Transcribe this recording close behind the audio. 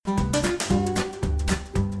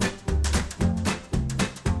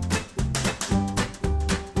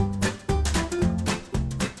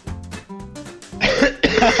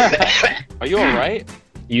Are you alright?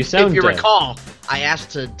 You sound If you dead. recall, I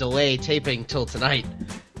asked to delay taping till tonight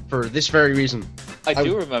for this very reason. I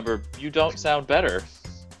do remember. You don't sound better.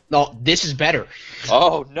 No, this is better.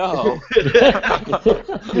 Oh, no.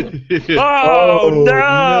 Oh,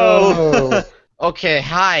 no! Okay,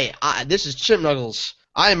 hi. This is Chip Knuckles.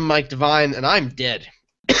 I'm Mike Devine, and I'm dead.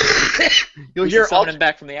 You'll We hear should summon him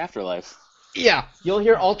back from the afterlife. you'll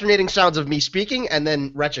hear alternating sounds of me speaking and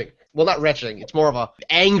then retching. Well, not retching. It's more of a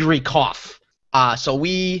angry cough. So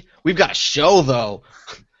we've got a show though.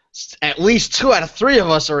 At least 2 out of 3 of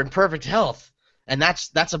us are in perfect health, and that's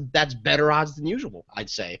better odds than usual. I'd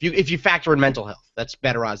say if you factor in mental health, that's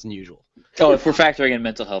better odds than usual. Oh, if we're factoring in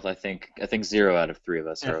mental health, I think 0 out of 3 of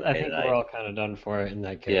us are okay I think tonight. we're all kind of done for it in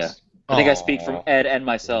that case. Yeah. I think I speak from Ed and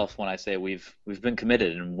myself when I say we've been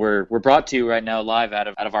committed, and we're brought to you right now live out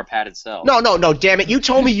of our padded cell. No, damn it! You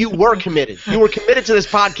told me you were committed. You were committed to this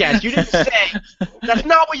podcast. You didn't say. That's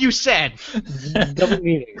not what you said. Double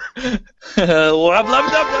meaning.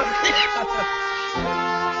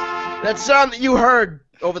 That sound that you heard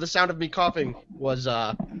over the sound of me coughing was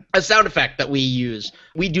a sound effect that we use.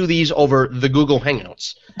 We do these over the Google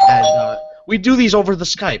Hangouts, and we do these over the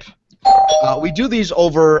Skype. We do these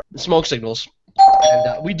over smoke signals,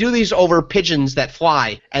 and we do these over pigeons that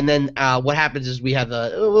fly. And then what happens is we have a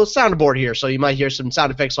little soundboard here, so you might hear some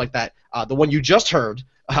sound effects like that. The one you just heard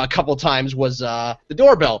a couple times was the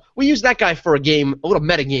doorbell. We use that guy for a game, a little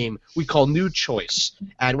meta game we call New Choice.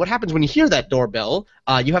 And what happens when you hear that doorbell,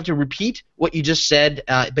 you have to repeat what you just said,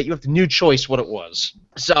 but you have to new choice what it was.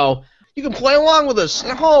 So you can play along with us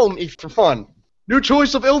at home for fun. New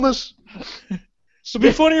choice of illness. So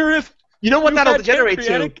be funnier if you know what that'll generate to?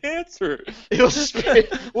 pancreatic cancer. It'll spin.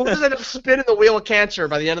 We'll just end up spinning the wheel of cancer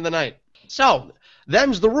by the end of the night. So,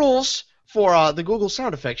 them's the rules for the Google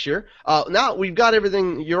sound effects here. Now we've got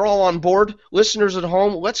everything. You're all on board. Listeners at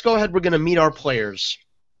home, let's go ahead. We're going to meet our players.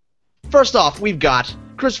 First off, we've got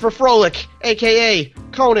Christopher Froelich, a.k.a.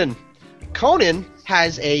 Conan. Conan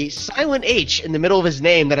has a silent H in the middle of his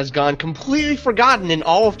name that has gone completely forgotten in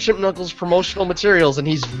all of Chip Knuckles' promotional materials, and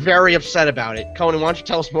he's very upset about it. Conan, why don't you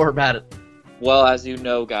tell us more about it? Well, as you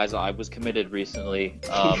know, guys, I was committed recently,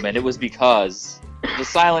 and it was because the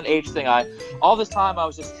silent H thing. All this time I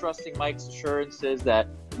was just trusting Mike's assurances that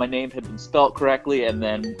my name had been spelt correctly, and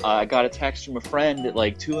then I got a text from a friend at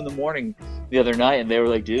like 2 a.m. the other night, and they were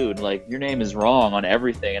like, "Dude, like your name is wrong on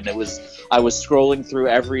everything." And I was scrolling through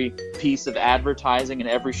every piece of advertising and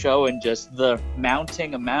every show, and just the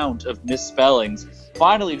mounting amount of misspellings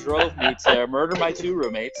finally drove me to murder my 2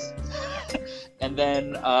 roommates. And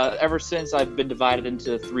then ever since, I've been divided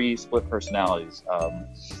into 3 split personalities.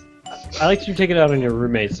 I like you take it out on your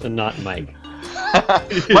roommates and not Mike.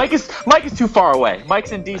 Mike is too far away.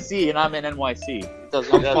 Mike's in DC and I'm in NYC. It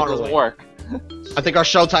doesn't work. I think our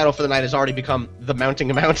show title for the night has already become The Mounting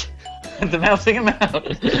Amount. The mounting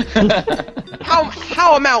amount.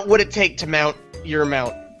 How amount would it take to mount your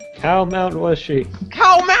amount? How mount was she?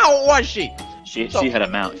 How amount was she? She had a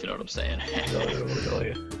mount, if you know what I'm saying.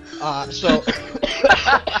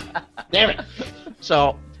 Damn it.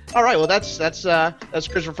 So, all right. Well, that's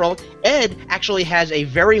Christopher Froelich. Ed actually has a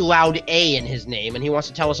very loud A in his name, and he wants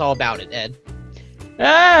to tell us all about it. Ed.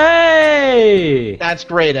 Hey! That's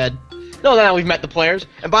great, Ed. No, now we've met the players.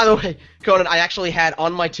 And by the way, Conan, I actually had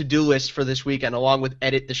on my to-do list for this weekend, along with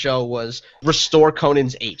edit the show, was restore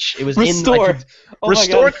Conan's H. It was Restore.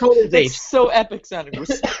 Restore Conan's H. It's so epic sounding.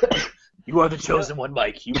 You are the chosen one,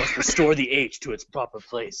 Mike. You must restore the H to its proper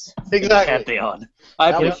place. Exactly. Pantheon.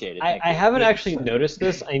 I appreciate it. I haven't actually noticed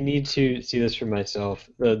this. I need to see this for myself,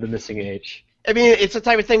 the missing H. I mean, it's the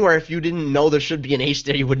type of thing where if you didn't know there should be an H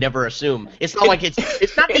there, you would never assume. It's not like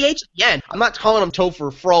it's not the H at the end. I'm not calling him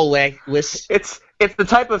Topher Froelich. It's the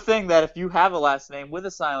type of thing that if you have a last name with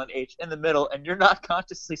a silent H in the middle and you're not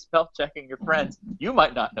consciously spell checking your friends, you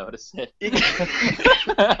might not notice it.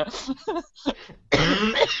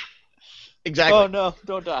 Exactly. Oh no!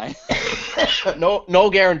 Don't die. No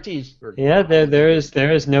guarantees. Yeah, there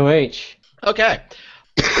is no H. Okay.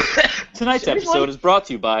 Tonight's episode is brought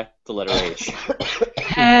to you by the letter H.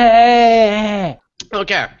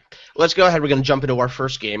 Okay. Let's go ahead. We're going to jump into our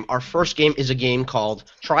first game. Our first game is a game called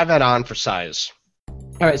Try That On for Size.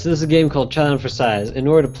 Alright, so this is a game called Challenge for Size. In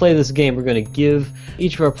order to play this game, we're going to give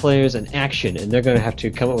each of our players an action, and they're going to have to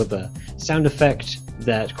come up with a sound effect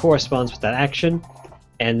that corresponds with that action.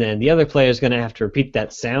 And then the other player is going to have to repeat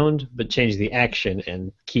that sound, but change the action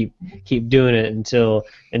and keep doing it until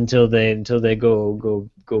they go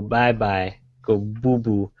bye bye, go boo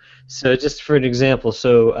boo. So just for an example,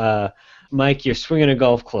 Mike, you're swinging a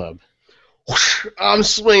golf club, I'm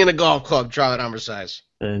swinging a golf club. Try That On for Size.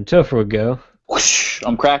 and Topher would go. Whoosh,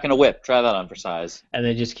 I'm cracking a whip. Try that on for size. And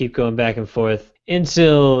they just keep going back and forth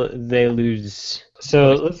until they lose.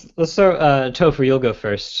 So let's start. Topher, you'll go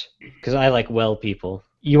first because I like well people.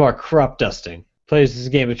 You are crop dusting. Plays this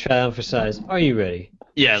game of try that on for size. Are you ready?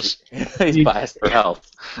 Yes. He's biased for health.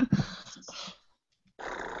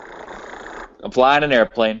 I'm flying an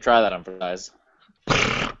airplane. Try that on for size.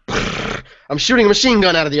 I'm shooting a machine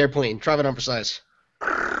gun out of the airplane. Try that on for size.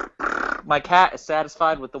 My cat is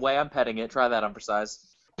satisfied with the way I'm petting it. Try that on for size.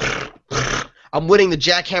 I'm winning the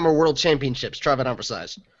Jackhammer World Championships. Try that on for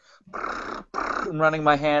size. I'm running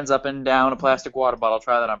my hands up and down a plastic water bottle.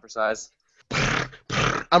 Try that on for size.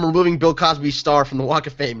 I'm removing Bill Cosby's star from the Walk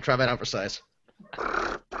of Fame. Try that on for size.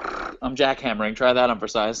 I'm jackhammering. Try that on for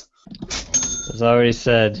size. As already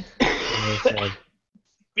said.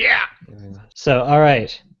 Yeah. So, all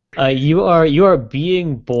right. You are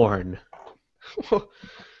being born.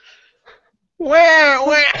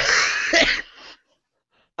 Where?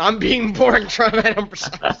 I'm being born. Try that on for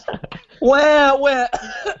size. Where?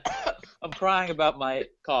 I'm crying about my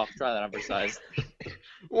cough. Try that on for size.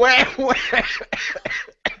 Where?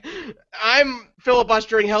 I'm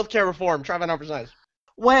filibustering healthcare reform. Try that on for size.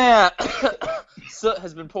 Where? Soot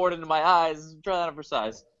has been poured into my eyes. Try that on for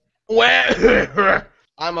size. Where?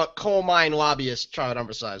 I'm a coal mine lobbyist. Try that on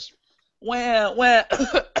for size. Where?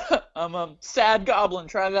 I'm a sad goblin.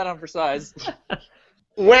 Try that on for size.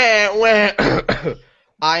 Where?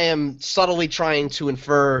 I am subtly trying to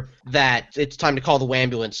infer that it's time to call the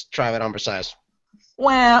ambulance. Try that on for size.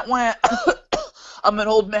 Where? I'm an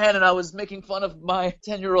old man and I was making fun of my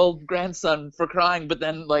 10-year-old grandson for crying, but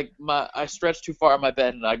then I stretched too far in my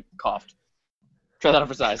bed and I coughed. Try that on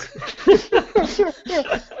for size.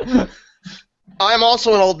 I'm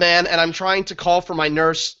also an old man and I'm trying to call for my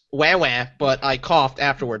nurse, wah, but I coughed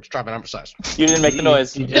afterwards. Try that on for size. You didn't make the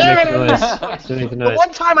noise. You didn't make the noise. You didn't make the The noise.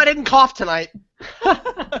 one time I didn't cough tonight.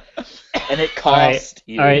 And it cost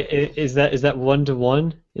you. All right. Is that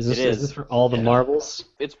 1-to-1? Is It is. this for all the marbles?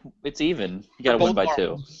 It's even. You gotta win by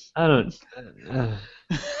 2. I don't.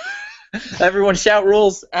 Everyone shout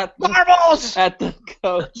rules at the, Marbles! at the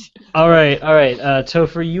coach. All right.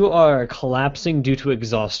 Topher, you are collapsing due to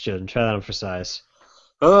exhaustion. Try that on for size.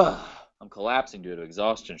 Ugh, I'm collapsing due to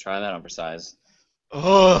exhaustion. Try that on for size.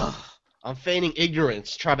 Ugh. I'm feigning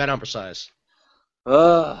ignorance. Try that on for size.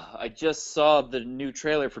 Ugh, I just saw the new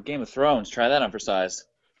trailer for Game of Thrones. Try that on for size.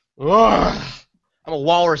 Ugh. I'm a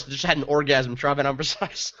walrus that just had an orgasm. Try that on for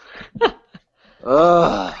size.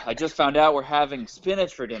 Ugh, I just found out we're having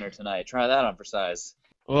spinach for dinner tonight. Try that on for size.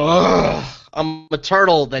 Ugh. I'm a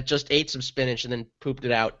turtle that just ate some spinach and then pooped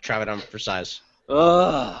it out. Try that on for size.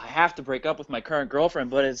 Ugh, I have to break up with my current girlfriend,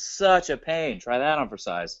 but it's such a pain. Try that on for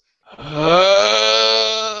size.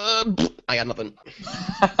 I got nothing.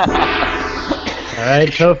 All right.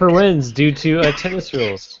 Topher wins due to tennis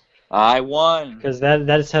rules I won. because that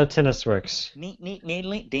is how tennis works. Neat,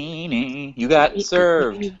 dee. You got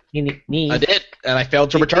served. I did, and I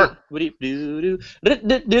failed to return.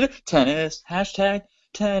 Tennis. Hashtag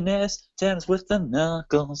tennis. Tennis with the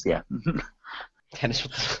knuckles. Yeah. Tennis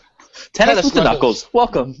with Tennis with the knuckles.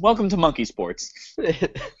 knuckles. Welcome to Monkey Sports.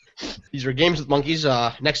 These are games with monkeys.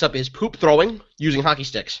 Next up is poop throwing using hockey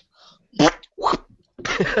sticks.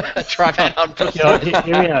 Try that on for Yo,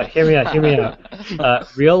 hear me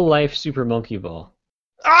out. Real life Super Monkey Ball.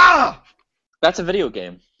 Ah! That's a video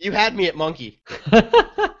game. You had me at monkey.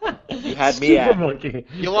 You had me Super at Monkey.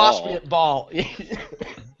 You lost me at ball.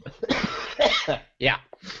 Yeah.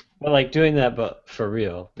 Well, like doing that, but for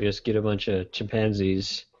real. We just get a bunch of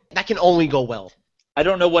chimpanzees. That can only go well. I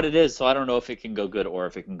don't know what it is, so I don't know if it can go good or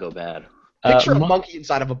if it can go bad. Picture a monkey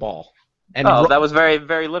inside of a ball. And That was very,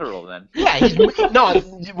 very literal then. yeah, no,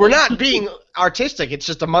 we're not being artistic. It's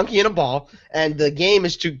just a monkey and a ball, and the game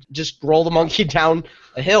is to just roll the monkey down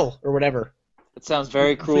a hill or whatever. It sounds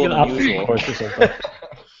very It's cruel like an and obstacle unusual. course or something.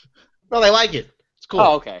 No, they like it. It's cool.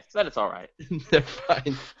 Oh, okay. Then it's all right. They're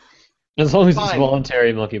fine. As long as it's Fine.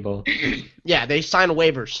 voluntary Monkey Ball. Yeah, they sign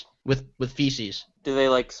waivers with feces. Do they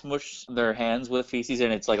like smush their hands with feces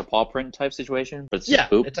and it's like a paw print type situation? But it's Yeah, just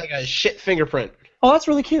poop? it's like a shit fingerprint. Oh, that's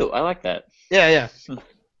really cute. I like that. Yeah.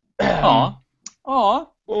 Aw. Aw.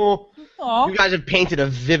 Oh, Aw. you guys have painted a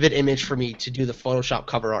vivid image for me to do the Photoshop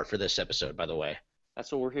cover art for this episode, by the way.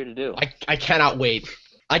 That's what we're here to do. I cannot wait.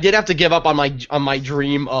 I did have to give up on my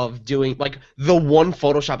dream of doing like the one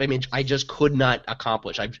Photoshop image I just could not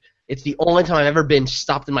accomplish. It's the only time I've ever been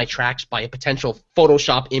stopped in my tracks by a potential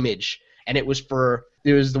Photoshop image, and it was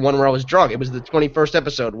the one where I was drunk. It was the 21st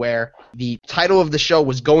episode where the title of the show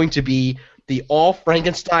was going to be the All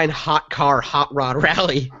Frankenstein Hot Car Hot Rod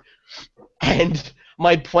Rally, and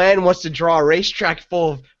my plan was to draw a racetrack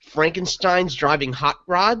full of Frankensteins driving hot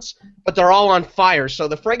rods, but they're all on fire. So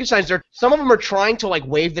the Frankensteins, some of them are trying to like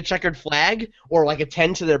wave the checkered flag or like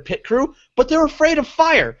attend to their pit crew, but they're afraid of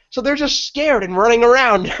fire. So they're just scared and running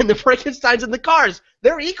around. And the Frankensteins in the cars,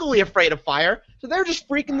 they're equally afraid of fire, so they're just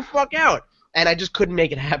freaking the fuck out. And I just couldn't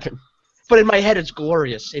make it happen. But in my head, it's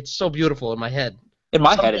glorious. It's so beautiful in my head. In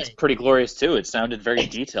my head, it's pretty glorious too. It sounded very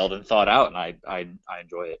detailed and thought out, and I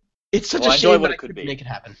enjoy it. It's such Well, a I enjoy shame what that it I could couldn't be. make it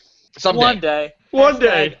happen. Someday. One day. One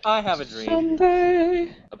day. I have a dream.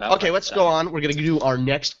 Someday. About Okay, let's go on. We're going to do our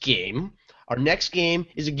next game. Our next game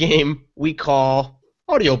is a game we call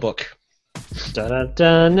Audiobook.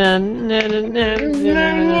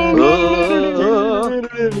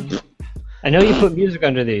 I know you put music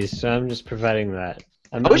under these, so I'm just providing that.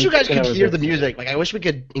 I wish you guys could hear the music. Like, I wish we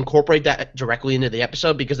could incorporate that directly into the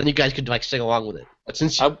episode, because then you guys could like sing along with it. But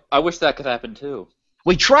since I wish that could happen too.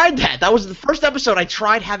 we tried that, that was the first episode. I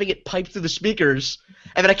tried having it piped through the speakers,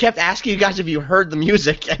 and then I kept asking you guys if you heard the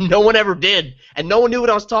music, and no one ever did, and no one knew what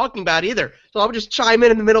I was talking about either. So I would just chime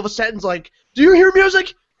in the middle of a sentence like, "Do you hear music?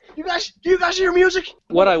 Do you guys hear music?"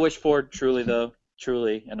 What I wish for, truly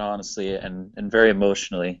and honestly, and very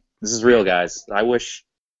emotionally, this is real, guys. I wish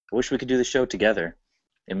we could do the show together,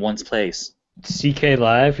 in one place. CK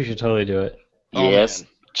Live, we should totally do it. Oh, Yes. man.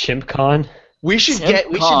 ChimpCon. We should do it.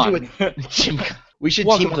 We should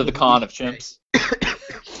Welcome team to up the with con Louis of CK.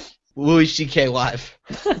 chimps. Louis C.K. Live.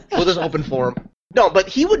 We'll just open for him. No, but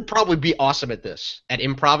he would probably be awesome at this, at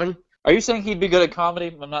improving. Are you saying he'd be good at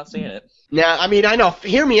comedy? I'm not seeing it. Now, I mean, I know.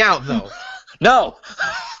 Hear me out, though. No.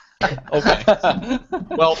 Okay.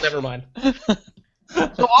 Well, never mind.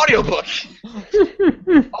 So, Audiobook.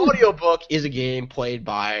 Audiobook is a game played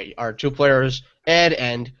by our two players, Ed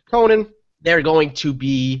and Conan. They're going to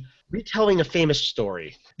be retelling a famous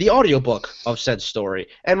story, the audiobook of said story.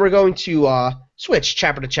 And we're going to switch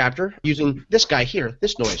chapter to chapter using this guy here,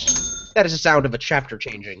 this noise. That is the sound of a chapter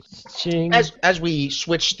changing. Ching. As we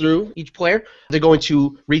switch through each player, they're going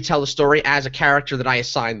to retell the story as a character that I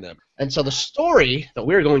assign them. And so the story that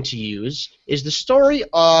we're going to use is the story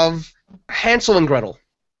of Hansel and Gretel.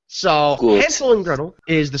 So Good. Hansel and Gretel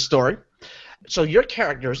is the story. So your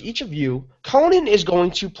characters, each of you, Conan is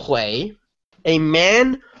going to play a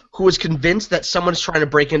man who is convinced that someone's trying to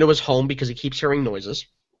break into his home because he keeps hearing noises.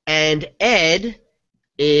 And Ed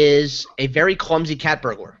is a very clumsy cat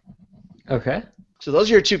burglar. Okay. So those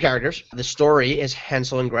are your two characters. The story is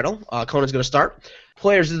Hansel and Gretel. Conan's going to start.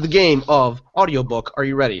 Players, this is the game of Audiobook. Are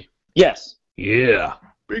you ready? Yes. Yeah.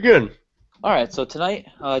 Begin. All right. So tonight,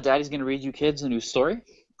 Daddy's gonna read you kids a new story.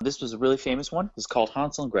 This was a really famous one. It's called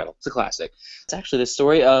Hansel and Gretel. It's a classic. It's actually the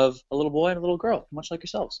story of a little boy and a little girl, much like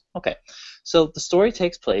yourselves. Okay. So the story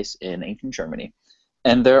takes place in ancient Germany,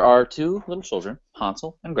 and there are two little children,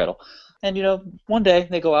 Hansel and Gretel. And one day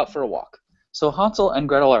they go out for a walk. So Hansel and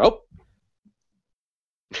Gretel are. Oh.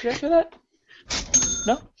 Did you guys hear that?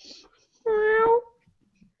 No.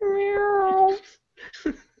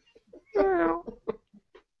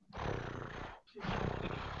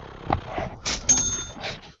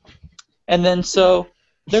 And then so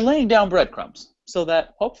they're laying down breadcrumbs so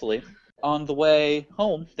that hopefully on the way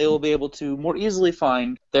home they will be able to more easily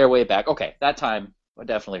find their way back. Okay, that time it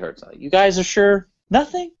definitely hurts. You guys are sure?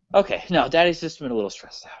 Nothing? Okay, no, Daddy's just been a little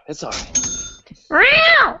stressed out. It's all right.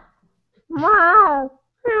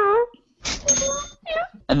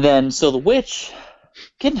 And then so the witch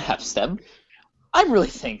kidnaps them. I really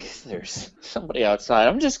think there's somebody outside.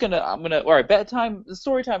 I'm gonna. All right, bedtime. The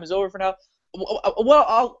story time is over for now.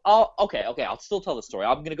 Well, okay. I'll still tell the story.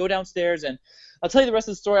 I'm gonna go downstairs and I'll tell you the rest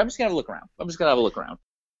of the story. I'm just gonna have a look around.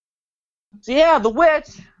 So yeah, the witch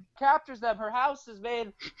captures them. Her house is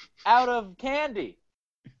made out of candy,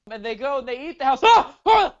 and they go and they eat the house. Ah!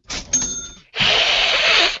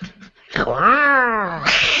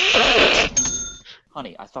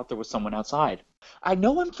 Honey, I thought there was someone outside. I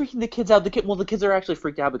know I'm freaking the kids out. The kids are actually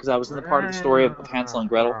freaked out because I was in the part of the story of Hansel and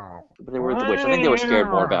Gretel, but they were the witch. I think they were scared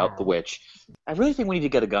more about the witch. I really think we need to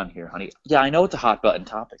get a gun here, honey. Yeah, I know it's a hot button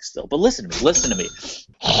topic still, but listen to me.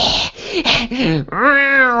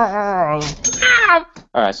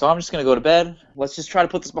 All right, so I'm just gonna go to bed. Let's just try to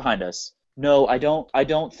put this behind us. No, I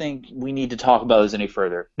don't think we need to talk about this any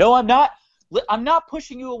further. No, I'm not. I'm not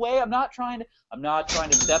pushing you away. I'm not trying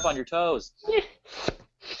to step on your toes.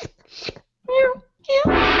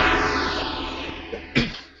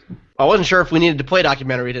 I wasn't sure if we needed to play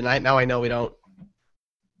documentary tonight. Now I know we don't.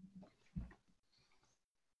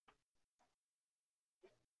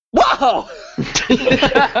 Whoa!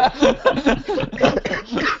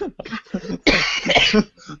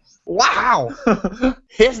 Wow!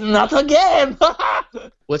 It's not a game!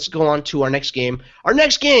 Let's go on to our next game. Our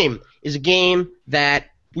next game is a game that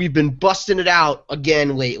we've been busting it out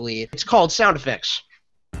again lately. It's called Sound Effects.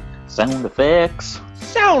 Sound effects.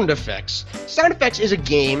 Sound Effects. Sound Effects is a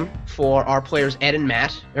game for our players Ed and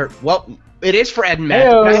Matt. It is for Ed and Matt.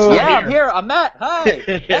 Heyo. Matt's not Yeah, I'm here. I'm Matt. Hi.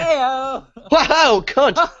 Heyo. Wow,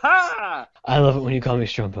 cunt. Ha-ha. I love it when you call me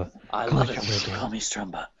Strumpa. I Call love me it. Strumpa again. Call me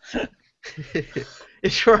Strumba.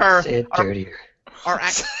 It's for Say it dirtier. our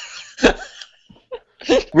act.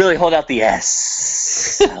 Really hold out the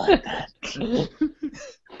S. I like that.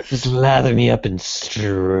 Just lather me up in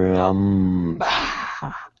Strumpa.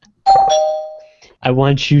 I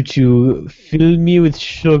want you to fill me with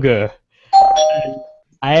sugar.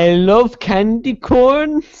 I love candy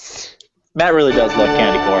corns. Matt really does love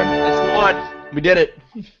candy corn. That's the one. We did it.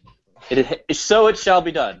 So it shall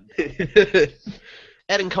be done.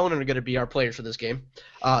 Ed and Conan are going to be our players for this game.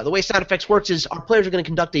 The way Sound Effects works is our players are going to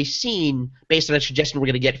conduct a scene based on a suggestion we're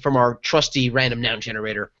going to get from our trusty random noun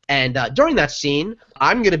generator. And during that scene,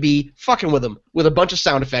 I'm going to be fucking with them with a bunch of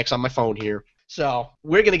sound effects on my phone here. So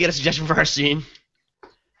we're going to get a suggestion for our scene.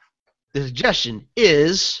 The suggestion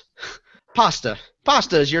is pasta.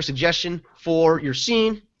 Pasta is your suggestion for your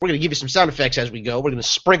scene. We're going to give you some sound effects as we go. We're going to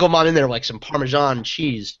sprinkle them on in there like some Parmesan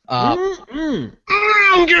cheese. Good.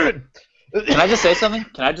 Can I just say something?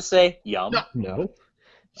 Can I just say yum? No.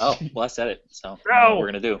 Oh, well, I said it, so No. I know what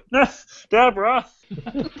we're going to do. Deborah!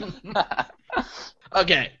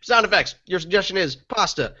 Okay, sound effects. Your suggestion is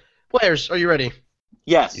pasta. Players, are you ready?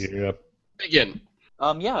 Yes. Yep. Begin.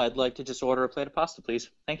 Yeah, I'd like to just order a plate of pasta, please.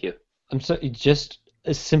 Thank you. I'm sorry, just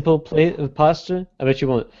a simple plate of pasta? I bet you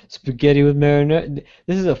want spaghetti with marinara.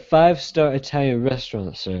 This is a 5-star Italian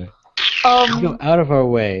restaurant, sir. We go out of our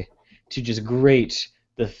way to just grate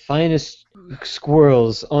the finest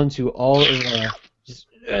squirrels onto all of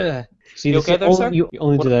our. See, You this okay is there, only, sir? you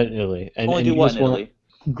only do that in Italy, and Only and do you what just in want Italy?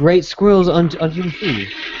 great squirrels onto your food.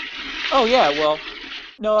 Oh, yeah, well,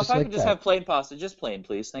 no, Just if I like could just that. have plain pasta, just plain,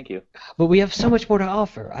 please. Thank you. But we have so much more to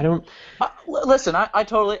offer. I don't. Listen, I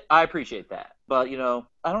appreciate that. But,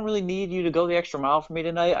 I don't really need you to go the extra mile for me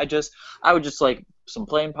tonight. I would just like some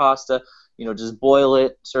plain pasta, just boil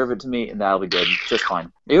it, serve it to me, and that'll be good. Just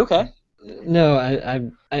fine. Are you okay? No,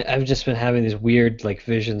 I've just been having these weird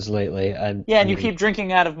visions lately. Yeah, and you keep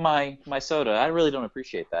drinking out of my soda. I really don't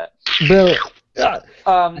appreciate that. Well,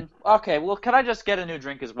 Okay, well, can I just get a new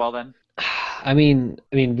drink as well then? I mean,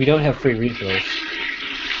 we don't have free refills.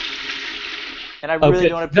 And I really Okay,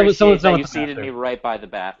 don't appreciate someone's done that with you the seated me bathroom. right by the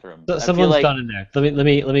bathroom. So, I feel someone's like done in there. Let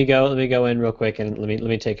me go in real quick and let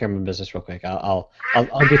me take care of my business real quick. I'll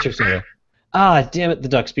get your soda. Ah, damn it! The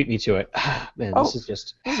ducks beat me to it. Man, Oh. this is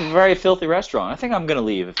just. this is a very filthy restaurant. I think I'm gonna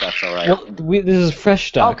leave if that's all right. Well, this is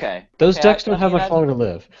fresh duck. Okay. Those Okay, ducks I don't have mean, much longer to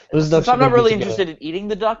live. Those ducks. Since I'm are not gonna be really together. interested in eating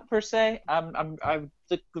the duck per se,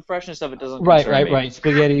 the freshness of it doesn't Right, concern me. right.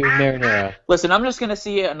 Spaghetti with marinara. Listen, I'm just gonna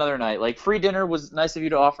see you another night. Like free dinner was nice of you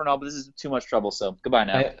to offer and all, but this is too much trouble. So goodbye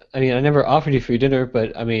now. I mean, I never offered you free dinner,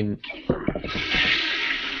 but I mean.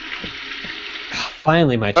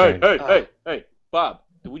 Finally, my turn. Hey, Bob.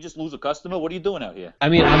 Did we just lose a customer? What are you doing out here? I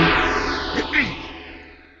mean, I'm.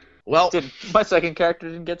 Well, My second character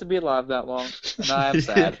didn't get to be alive that long, and I am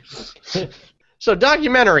sad. so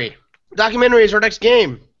documentary. Documentary is our next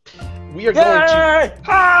game. We are going to.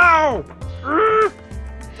 How?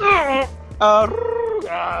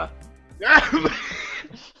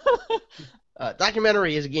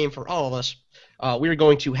 Documentary is a game for all of us. We are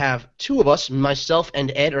going to have two of us, myself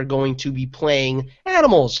and Ed, are going to be playing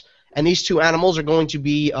animals. And these two animals are going to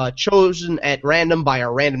be chosen at random by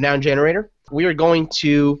our random noun generator. We are going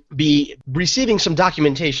to be receiving some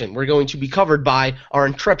documentation. We're going to be covered by our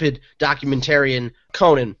intrepid documentarian,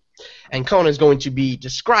 Conan. And Conan is going to be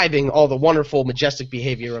describing all the wonderful, majestic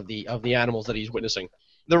behavior of the animals that he's witnessing.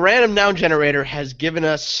 The random noun generator has given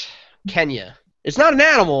us Kenya. It's not an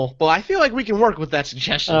animal, but I feel like we can work with that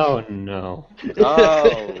suggestion. Oh no.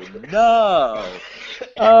 Oh no!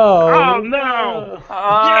 Oh no!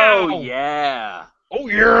 Oh yeah! Oh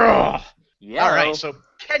yeah! Yeah. All right, so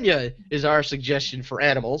Kenya is our suggestion for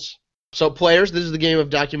animals. So players, this is the game of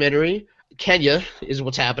documentary. Kenya is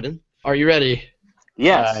what's happening. Are you ready?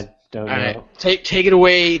 Yes. I don't All know. right, take it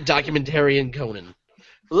away, documentarian Conan.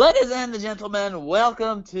 Ladies and gentlemen,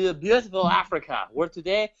 welcome to beautiful Africa, where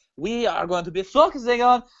today we are going to be focusing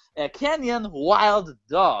on a Kenyan wild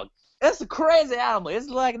dog. It's a crazy animal. It's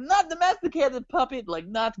like not domesticated puppy, like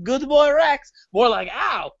not good boy Rex. More like,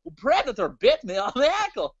 ow, predator bit me on the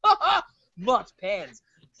ankle. Much pains.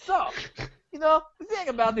 So, the thing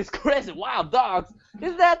about these crazy wild dogs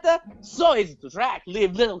is that they're so easy to track.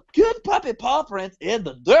 Leave little cute puppy paw prints in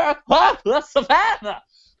the dirt of the savannah.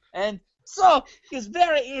 And So it's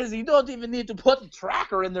very easy. You don't even need to put a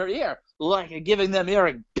tracker in their ear, like giving them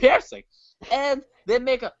ear piercing. And they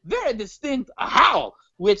make a very distinct howl,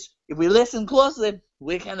 which, if we listen closely,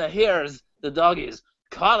 we can hear the doggies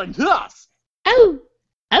calling to us. Oh!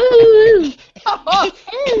 Oh!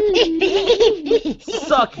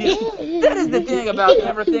 So cute. That is the thing about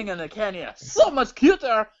everything in Kenya. So much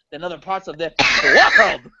cuter than other parts of the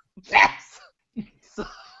world. So,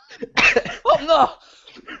 oh no!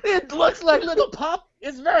 It looks like little pup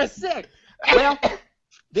is very sick. Well,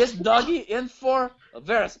 this doggy in for a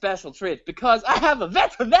very special treat because I have a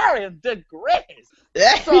veterinarian degree.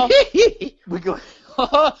 So we go.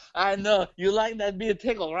 I know you like that being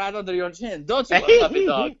tickled right under your chin, don't you, puppy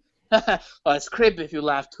dog? Well, it's creepy if you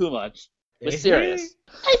laugh too much, but serious.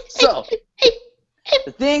 So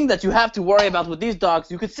the thing that you have to worry about with these dogs,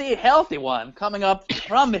 you could see a healthy one coming up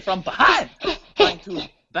from me from behind, trying to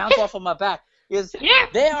bounce off of my back. Is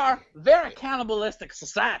they are very cannibalistic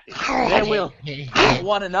society. They will eat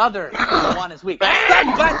one another if one is weak.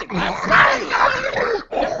 Stop biting!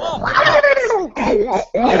 Get off!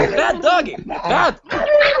 Bad doggy! Bad!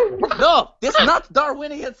 No, this is not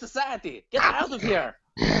Darwinian society. Get out of here!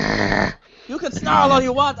 You can snarl all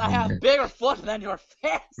you want. I have bigger foot than your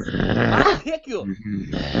face. I'll kick you.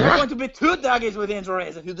 There are going to be 2 doggies with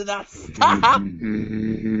injuries if you do not stop.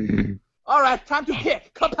 All right, time to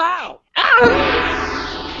kick. Kapow!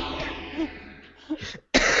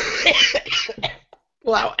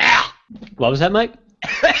 Wow. Ow. What was that, Mike?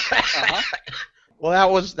 Well, that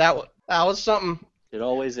was something. It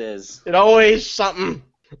always is. It always something.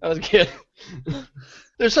 That was good.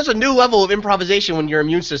 There's such a new level of improvisation when your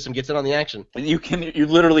immune system gets in on the action. And you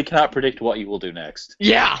literally cannot predict what you will do next.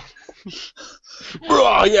 Yeah.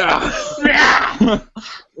 Oh, yeah.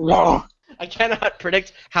 I cannot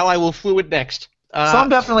predict how I will fluid next. So I'm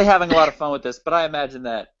definitely having a lot of fun with this, but I imagine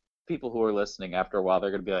that people who are listening after a while, they're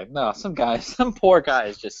going to be like, no, some poor guy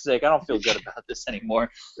is just sick. I don't feel good about this anymore.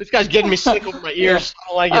 This guy's getting me sick over my ears. I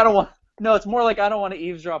don't like it. I don't want. No, it's more like I don't want to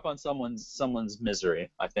eavesdrop on someone's misery,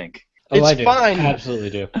 I think. Oh, I It's do. fine. I absolutely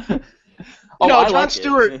do. Oh, No, I John like it.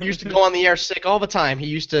 Stewart used to go on the air sick all the time. He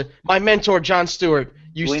used to. My mentor, John Stewart,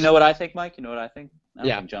 used Well, you to. know what I think, Mike? You know what I think? I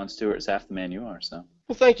Yeah. think John Stewart is half the man you are, so.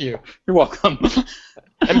 Well, thank you. You're welcome.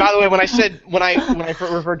 And by the way, when I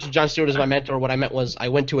referred to John Stewart as my mentor, what I meant was I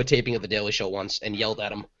went to a taping of The Daily Show once and yelled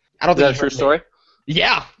at him. I don't Is that a think he true heard me. story?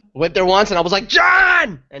 Yeah, went there once and I was like,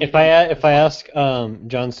 John. And If I ask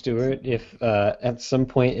John Stewart if at some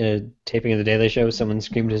point in a taping of the Daily Show someone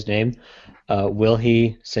screamed his name, will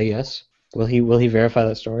he say yes? Will he verify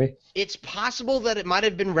that story? It's possible that it might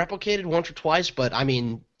have been replicated once or twice, but I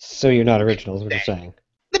mean, So you're not original, is what you're saying.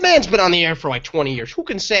 the man's been on the air for like 20 years. Who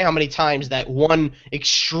can say how many times that one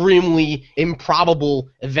extremely improbable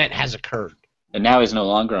event has occurred? And now he's no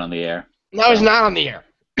longer on the air. Now he's not on the air.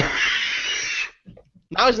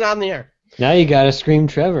 Now he's not on the air. Now you gotta scream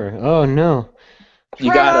Trevor. Oh no.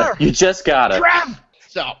 You just gotta. Trev!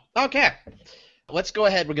 So, okay. Let's go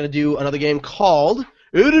ahead. We're going to do another game called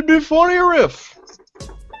It'd Be Funnier If.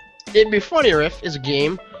 It'd Be Funnier If is a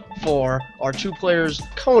game for our 2 players,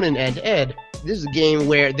 Conan and Ed. This is a game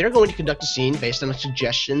where they're going to conduct a scene based on a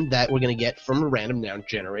suggestion that we're going to get from a random noun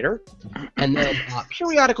generator. And then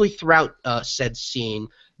periodically throughout said scene,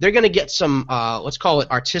 they're going to get some, let's call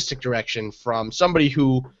it artistic direction from somebody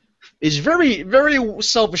who is very, very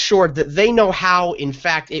self-assured that they know how, in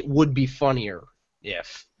fact, it would be funnier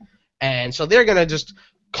if. And so they're going to just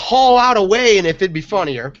call out a way and if it'd be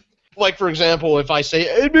funnier. Like, for example, if I say,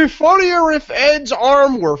 it'd be funnier if Ed's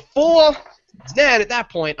arm were full of... Then, at that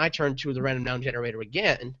point, I turn to the random noun generator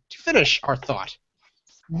again to finish our thought.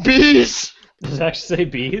 Bees! Does it actually say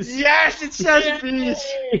bees? Yes, it says bees!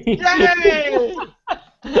 Yay!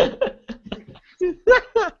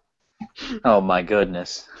 Oh my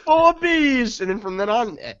goodness. Full of bees! And then from then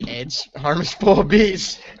on, Ed's arm is full of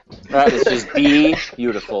bees. That is just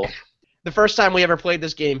beautiful. The first time we ever played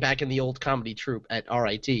this game back in the old comedy troupe at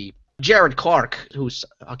RIT, Jared Clark, who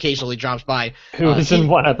occasionally drops by, Who was in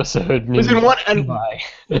one episode. was in one, and Bye.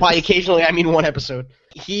 by occasionally I mean one episode.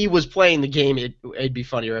 He was playing the game. It'd be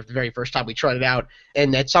funnier if the very first time we tried it out,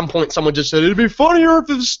 and at some point someone just said it'd be funnier if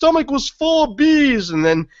his stomach was full of bees, and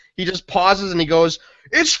then he just pauses and he goes,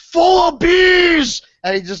 "It's full of bees!"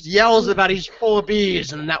 and he just yells about he's full of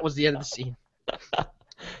bees, and that was the end of the scene.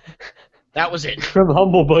 That was it. From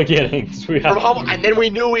humble beginnings. And then we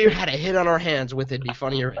knew we had a hit on our hands with It'd Be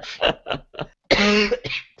Funnier If.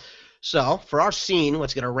 So, for our scene,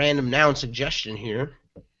 let's get a random noun suggestion here.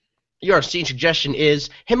 Your scene suggestion is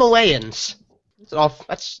Himalayans.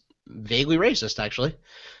 That's vaguely racist, actually,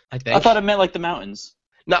 I think. I thought it meant like the mountains.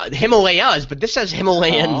 Not Himalayas, but this says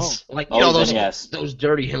Himalayans. Like, you know, then those yes. those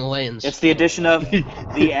dirty Himalayans. It's the addition of the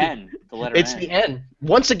N, the letter It's N. the N.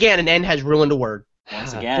 Once again, an N has ruined a word.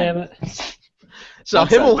 Once Ah, again. Damn it. So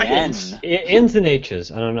Once Himalayans. again. N's and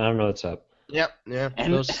H's. I don't know what's up. Yep, yeah.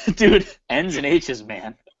 N, Those. dude, N's and H's,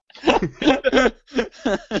 man.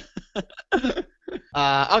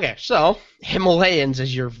 Okay, so Himalayans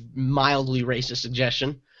is your mildly racist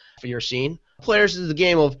suggestion for your scene. Players is the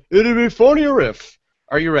game of It'd Be Funnier If.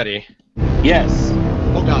 Are you ready? Yes.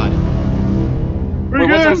 Oh God. Wait,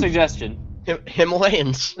 what's our suggestion?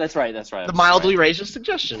 Himalayans. That's right. That's right. The I'm mildly sorry. racist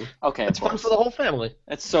suggestion. Okay, It's of fun course. for the whole family.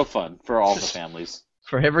 It's so fun for all the families.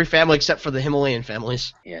 For every family except for the Himalayan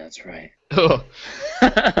families. Yeah, that's right.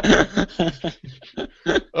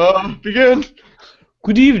 Begin.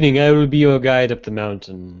 Good evening. I will be your guide up the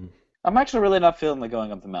mountain. I'm actually really not feeling like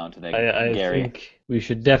going up the mountain today, I Gary. think we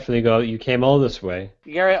should definitely go. You came all this way.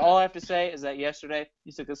 Gary, all I have to say is that yesterday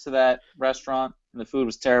you took us to that restaurant and the food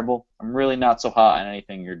was terrible. I'm really not so hot on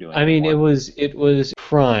anything you're doing. I mean, anymore. it was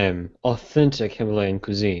prime, authentic Himalayan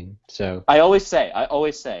cuisine. So I always say,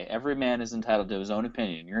 every man is entitled to his own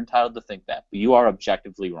opinion. You're entitled to think that, but you are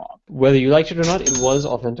objectively wrong. whether you liked it or not, it was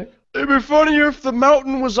authentic. It'd be funnier if the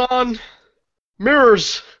mountain was on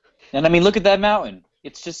mirrors. And I mean, look at that mountain.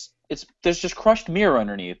 There's just crushed mirror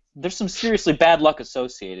underneath. There's some seriously bad luck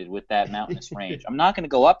associated with that mountainous range. I'm not going to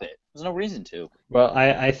go up it. There's no reason to. Well,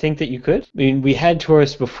 I think that you could. I mean, we had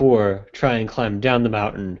tourists before try and climb down the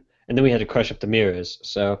mountain, and then we had to crush up the mirrors.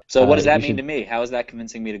 So So what does that we mean to should- me? How is that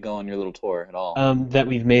convincing me to go on your little tour at all? That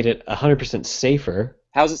we've made it 100% safer.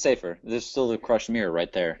 How's it safer? There's still the crushed mirror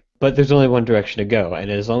right there. But there's only one direction to go, and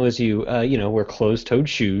as long as you, wear closed-toed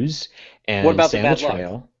shoes and What about stay the on bad luck?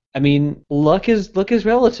 trail. I mean, luck is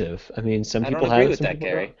relative. I mean, some I people don't have agree it, with some that, people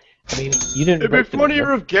Gary. don't. I mean, you didn't. It'd be break the funnier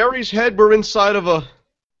mirror. if Gary's head were inside of a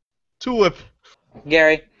tulip.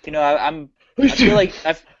 Gary, I feel like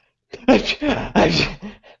I've.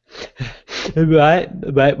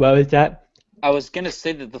 Right. What was that? I was gonna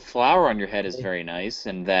say that the flower on your head is very nice,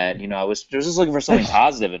 and that I was just looking for something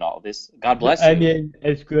positive in all this. God bless you. I mean,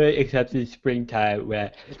 it's good except it's springtime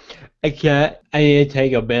where I need to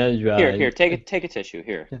take a band ride. Here, take a tissue.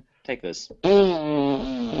 Here, take this. All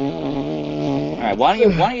right, why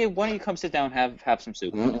don't you come sit down and have some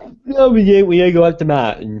soup? No, we ain't go up the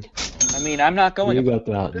mountain. I mean, I'm not We going ain't to. go up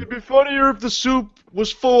the mountain. It'd be funnier if the soup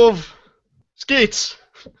was full of skates.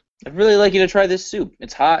 I'd really like you to try this soup.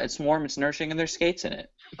 It's hot, it's warm, it's nourishing, and there's skates in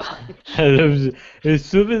it. The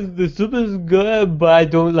soup is good, but I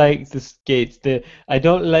don't like the skates. I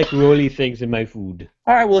don't like rolly things in my food.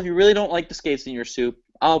 All right, well, if you really don't like the skates in your soup,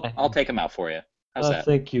 I'll take them out for you. How's that?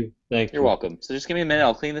 Thank you. Thank you. You're welcome. So just give me a minute.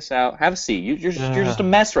 I'll clean this out. Have a seat. You're just a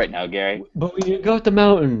mess right now, Gary. But we didn't go up the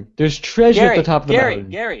mountain. There's treasure at the top of the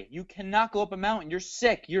mountain. Gary, you cannot go up a mountain. You're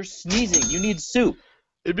sick. You're sneezing. You need soup.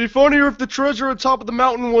 It'd be funnier if the treasure at top of the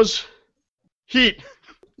mountain was heat.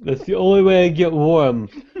 That's the only way to get warm.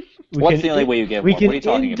 What's the only way you get warm? What are you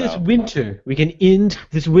talking end this about? winter. We can end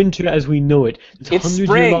this winter as we know it. This It's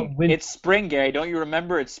 100-year-long spring. winter. It's spring, Gary. Don't you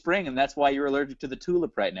remember? It's spring, and that's why you're allergic to the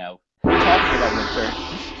tulip right now. What are you talking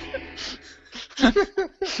about,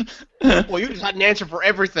 winter? Well, you just had an answer for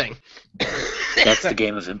everything. That's the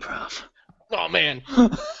game of improv. Oh, man.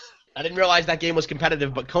 I didn't realize that game was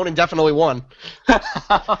competitive, but Conan definitely won.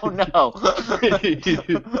 Oh no.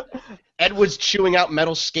 Ed was chewing out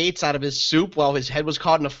metal skates out of his soup while his head was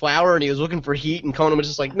caught in a flower, and he was looking for heat, and Conan was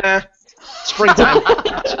just like, nah, springtime.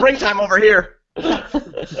 Springtime over here.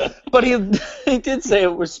 But he did say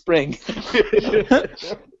it was spring. I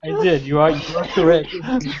did. You are correct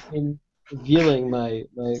in revealing my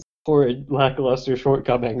horrid lackluster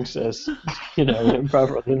shortcomings as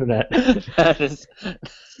improv on the internet. That is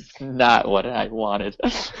not what I wanted.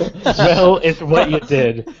 Well, it's what you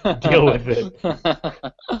did. Deal with it.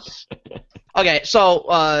 Okay, so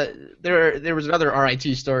there was another RIT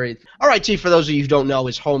story. RIT, for those of you who don't know,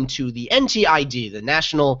 is home to the NTID, the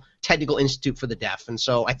National Technical Institute for the Deaf. And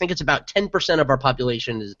so I think it's about 10% of our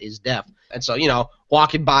population is deaf. And so,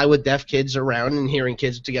 walking by with deaf kids around and hearing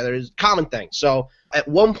kids together is a common thing. So at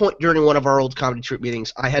one point during one of our old comedy troupe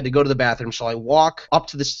meetings, I had to go to the bathroom. So I walk up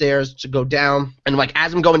to the stairs to go down. And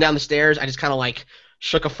as I'm going down the stairs, I just kind of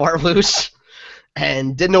shook a fart loose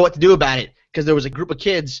and didn't know what to do about it because there was a group of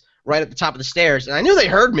kids right at the top of the stairs, and I knew they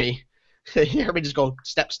heard me. They heard me just go,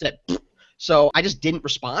 step, step. So I just didn't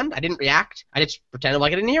respond. I didn't react. I just pretended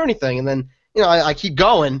like I didn't hear anything. And then, I keep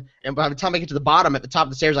going, and by the time I get to the bottom, at the top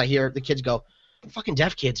of the stairs, I hear the kids go, fucking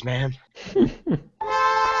deaf kids, man.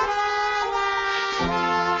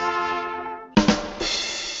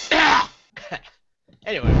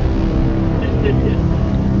 Anyway.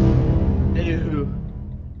 Anywho.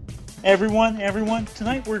 Everyone,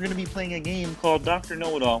 tonight we're going to be playing a game called Dr.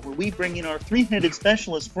 Know-It-All, where we bring in our three-headed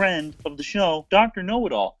specialist friend of the show, Dr.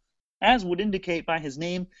 Know-It-All. As would indicate by his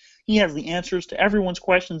name, he has the answers to everyone's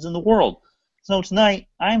questions in the world. So tonight,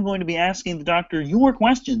 I'm going to be asking the doctor your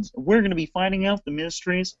questions. We're going to be finding out the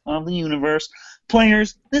mysteries of the universe.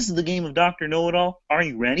 Players, this is the game of Dr. Know-It-All. Are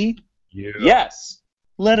you ready? Yeah. Yes.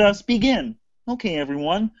 Let us begin. Okay,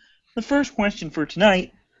 everyone. The first question for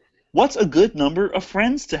tonight, what's a good number of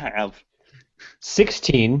friends to have?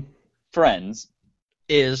 16. Friends.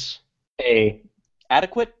 Is A.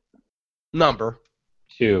 Adequate. number,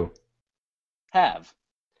 2. Have.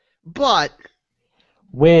 but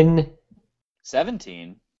When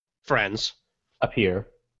 17. friends, appear.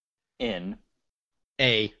 In.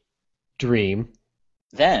 a, Dream.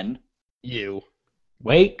 Then. you,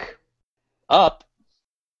 Wake. Up.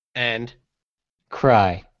 and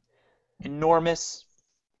Cry. Enormous.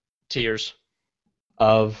 tears,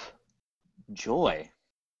 Of. Joy.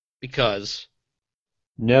 because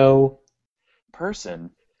No.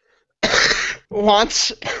 Person.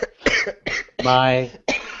 wants My.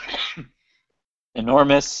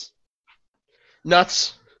 Enormous.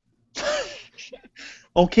 nuts,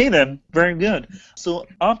 Okay then, very good. So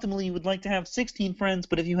optimally you would like to have 16 friends,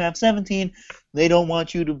 but if you have 17, they don't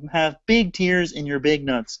want you to have big tears in your big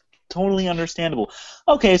nuts. Totally understandable.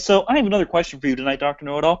 Okay, so I have another question for you tonight, Dr.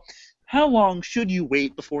 Know-It-All. How long should you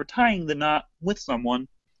wait before tying the knot with someone?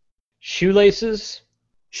 Shoelaces.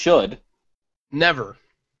 Should. never,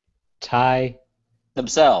 Tie.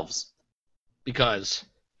 Themselves. because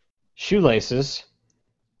Shoelaces.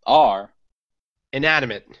 Are.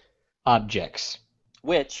 inanimate, Objects.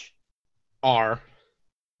 Which. are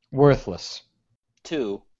Worthless.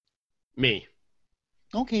 To. me.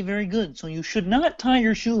 Okay, very good. So you should not tie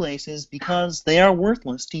your shoelaces because they are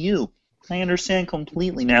worthless to you. I understand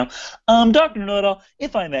completely now. Dr. Know-It-All,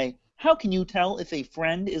 if I may, how can you tell if a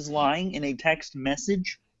friend is lying in a text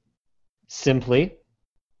message? Simply.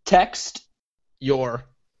 Text. Your,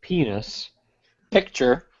 Penis.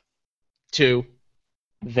 Picture. to,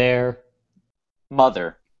 Their.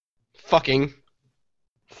 Mother. fucking,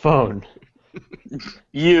 Phone.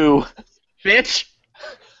 You. bitch,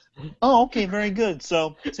 Oh, okay, very good.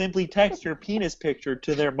 So simply text your penis picture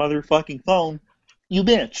to their motherfucking phone. You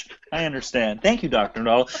bitch. I understand. Thank you, Dr.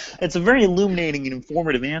 Know-It-All. It's a very illuminating and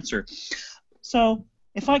informative answer. So,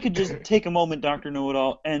 if I could just take a moment, Dr.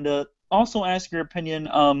 Know-It-All, and also ask your opinion,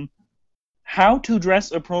 how to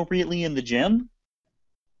dress appropriately in the gym?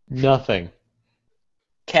 Nothing.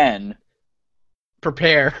 Can.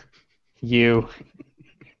 prepare, You.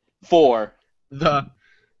 For. the,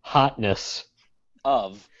 Hotness.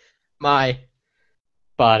 Of. my,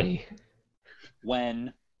 Body.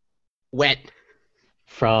 When. wet,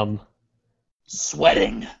 From.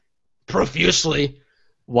 Sweating. profusely,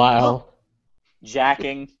 While.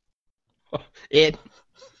 Jacking. it,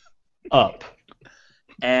 Up.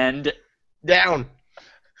 And. down,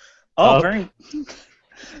 Oh, Up. very.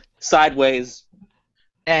 Sideways.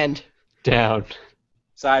 and Down.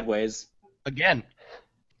 Sideways. again.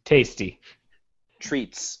 Tasty.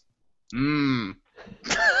 Treats. Mmm.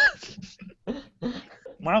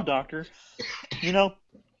 Wow, Doctor. You know,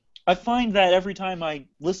 I find that every time I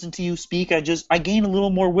listen to you speak, I gain a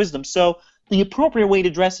little more wisdom. So the appropriate way to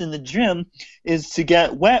dress in the gym is to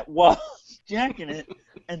get wet while jacking it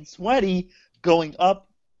and sweaty going up,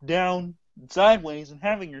 down, sideways, and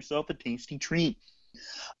having yourself a tasty treat.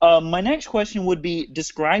 My next question would be,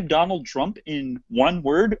 describe Donald Trump in one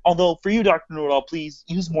word. Although for you, Dr. Know-It-All, please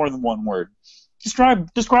use more than one word.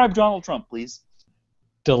 Describe Donald Trump, please.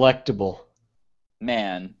 Delectable.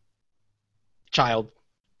 Man. Child.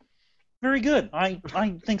 Very good. I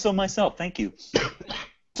think so myself. Thank you.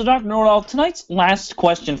 So, Dr. Know-It-All, tonight's last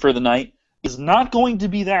question for the night is not going to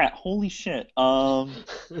be that. Holy shit. Dr.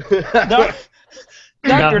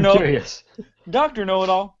 Now I'm Know- curious. Dr.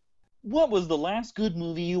 Know-It-All, what was the last good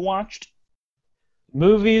movie you watched?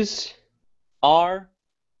 Movies Are.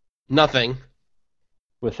 Nothing.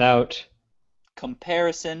 without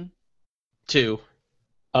Comparison. To.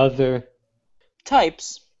 other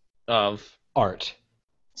Types. Of. art.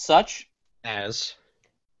 Such. As.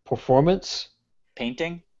 Performance.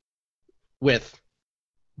 Painting. With.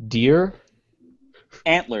 Deer.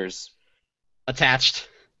 Antlers. Attached.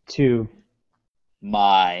 To.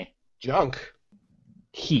 My. Junk.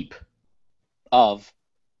 Heap. Of.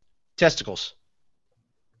 Testicles.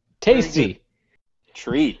 Tasty.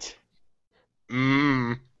 Treat.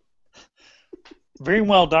 Mmm. Very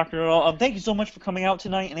well, Dr. Know-It-All. Thank you so much for coming out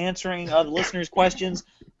tonight and answering the listeners' questions.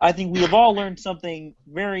 I think we have all learned something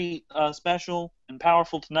very special and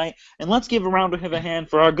powerful tonight. And let's give a round of a hand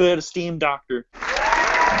for our good esteemed doctor.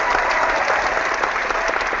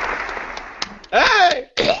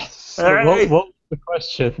 So Hey! what was the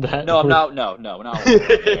question? That No, I'm was- not. No, no, not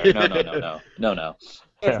there. No.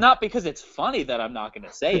 It's Yeah. not because it's funny that I'm not going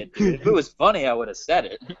to say it, dude. If it was funny, I would have said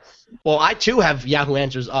it. Well, I too have Yahoo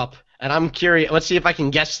Answers up, and I'm curious. Let's see if I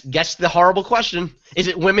can guess the horrible question. Is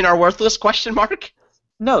it women are worthless? Question mark.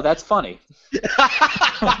 No, that's funny.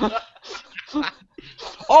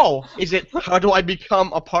 Oh, is it how do I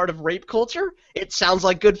become a part of rape culture? It sounds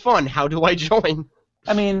like good fun. How do I join?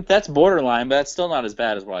 I mean, that's borderline, but that's still not as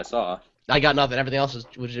bad as what I saw. I got nothing. Everything else is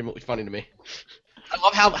legitimately funny to me. I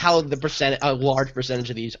love how a large percentage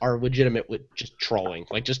of these are legitimate with just trolling,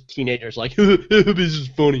 like just teenagers like this is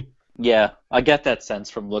funny. Yeah, I get that sense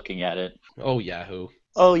from looking at it. Oh Yahoo.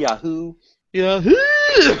 Oh, Yahoo. Yahoo.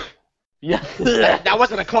 Yeah. That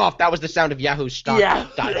wasn't a cough. That was the sound of Yahoo stock.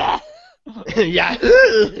 Yeah.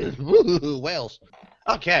 Yahoo. Whales.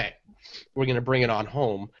 Okay, we're gonna bring it on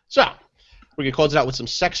home. So we're gonna close it out with some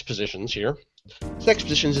sex positions here. Sex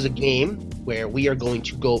positions is a game where we are going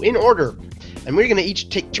to go in order, and we're gonna each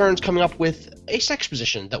take turns coming up with a sex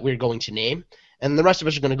position that we're going to name, and the rest of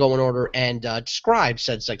us are gonna go in order and describe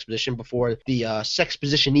said sex position before the sex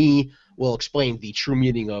positionee will explain the true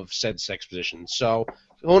meaning of said sex position. So,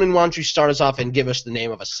 Onan, why don't you start us off and give us the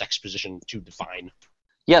name of a sex position to define?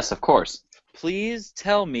 Yes, of course. Please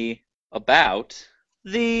tell me about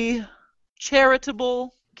the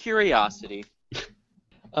charitable curiosity.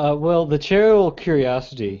 Well, the charitable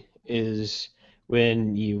curiosity is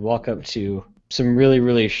when you walk up to some really,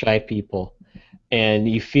 really shy people and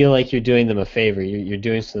you feel like you're doing them a favor. You're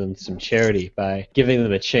doing some charity by giving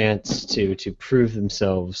them a chance to prove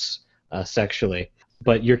themselves sexually.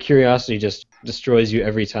 But your curiosity just destroys you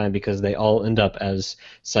every time because they all end up as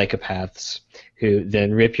psychopaths who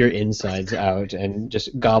then rip your insides out and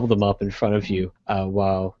just gobble them up in front of you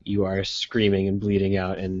while you are screaming and bleeding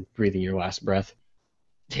out and breathing your last breath.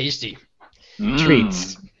 Tasty.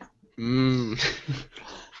 Treats.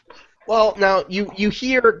 Well, now you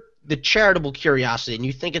hear the charitable curiosity and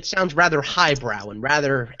you think it sounds rather highbrow and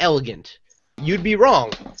rather elegant. You'd be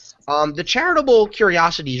wrong. The charitable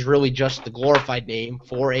curiosity is really just the glorified name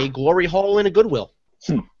for a glory hole in a Goodwill.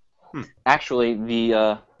 Actually,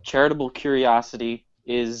 the charitable curiosity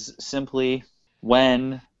is simply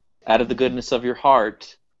when, out of the goodness of your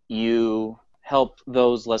heart, you help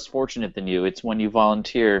those less fortunate than you. It's when you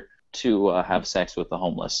volunteer to have sex with the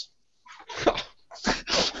homeless.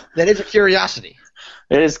 That is a curiosity.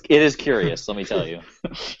 It is curious, let me tell you.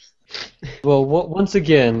 Well, once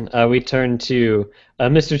again, we turn to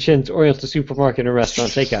Mr. Chin's Oriental Supermarket and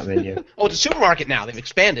Restaurant takeout menu. Oh, it's a supermarket now. They've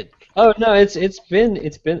expanded. Oh no, it's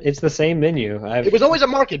the same menu. It was always a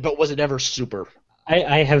market, but was it ever super?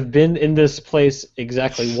 I have been in this place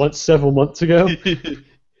exactly once several months ago.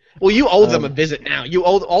 Well, you owe them a visit now. You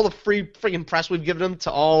owe all the freaking press we've given them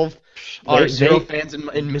to all of our Zero fans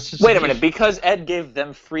in Mississippi. Wait a minute, because Ed gave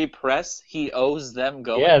them free press, he owes them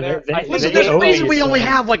going Yeah, there? they- I think Listen, they there's a owe reason you we only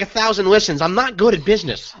something. have like 1,000 listens. I'm not good at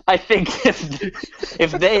business. I think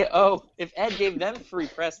if Ed gave them free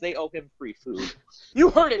press, they owe him free food. You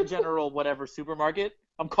heard it, General whatever supermarket.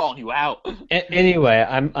 I'm calling you out. Anyway,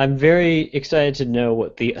 I'm very excited to know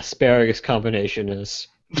what the asparagus combination is.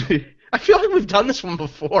 I feel like we've done this one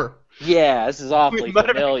before. Yeah, this is awfully We might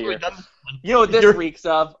have familiar. actually done this You know what this You're- reeks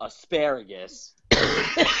of? Asparagus.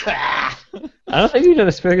 I don't think we've done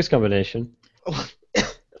asparagus combination.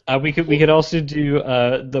 We could also do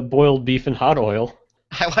the boiled beef and hot oil.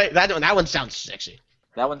 I like that one. That one sounds sexy.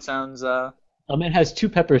 That one sounds, It has 2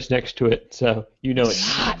 peppers next to it, so you know it's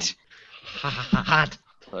hot. Hot.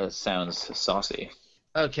 sounds saucy.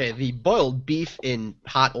 Okay, the boiled beef in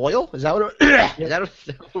hot oil. Is that what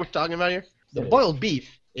we're talking about here? The It is. boiled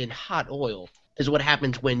beef in hot oil is what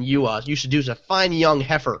happens when you seduce a fine young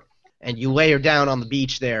heifer and you lay her down on the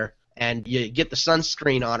beach there and you get the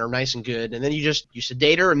sunscreen on her nice and good, and then you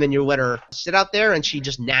sedate her and then you let her sit out there and she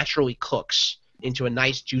just naturally cooks into a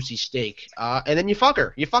nice juicy steak. And then you fuck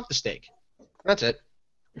her. You fuck the steak. That's it.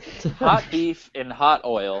 Hot beef in hot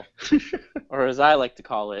oil, or as I like to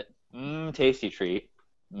call it, tasty treat,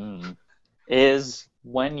 is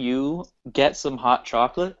when you get some hot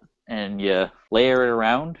chocolate and you layer it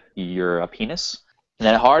around your penis, and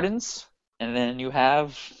then it hardens, and then you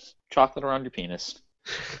have chocolate around your penis.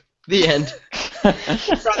 The end.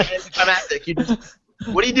 It's rather anticlimactic.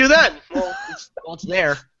 What do you do then? Well, it's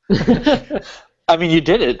there. I mean, you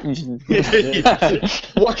did it.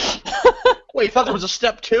 What? Wait, you thought there was a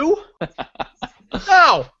step 2?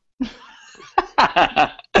 No! You're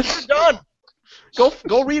done.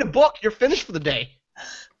 Go read a book. You're finished for the day.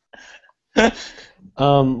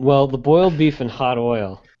 Well, the boiled beef in hot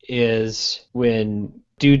oil is when,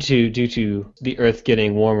 due to the Earth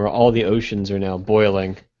getting warmer, all the oceans are now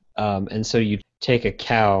boiling, And so you take a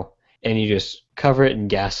cow and you just cover it in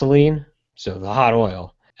gasoline, so the hot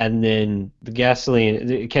oil, and then the gasoline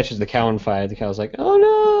it catches the cow on fire. The cow's like, "Oh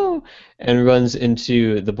no!" and runs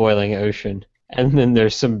into the boiling ocean. And then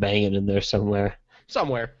there's some banging in there somewhere.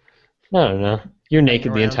 Somewhere. I don't know. You're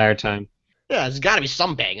naked the around. entire time. Yeah, there's got to be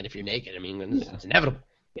some banging if you're naked. I mean, it's inevitable.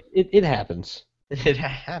 It happens. It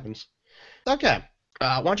happens. Okay.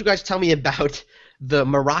 Why don't you guys tell me about the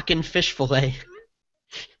Moroccan fish fillet?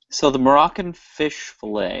 So the Moroccan fish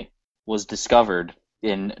fillet was discovered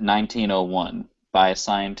in 1901 by a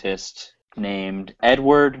scientist named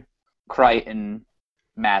Edward Crichton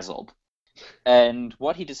Mazold. And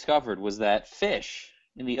what he discovered was that fish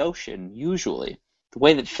in the ocean, usually, the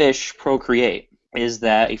way that fish procreate is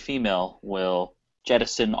that a female will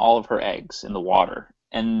jettison all of her eggs in the water,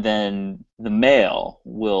 and then the male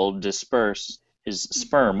will disperse his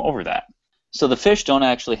sperm over that. So the fish don't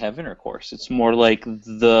actually have intercourse. It's more like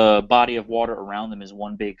the body of water around them is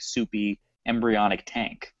one big soupy embryonic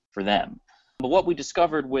tank for them. But what we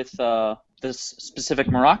discovered with this specific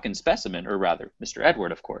Moroccan specimen, or rather, Mr.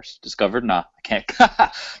 Edward, of course, discovered, I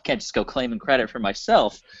can't just go claiming credit for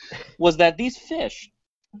myself, was that these fish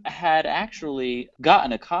had actually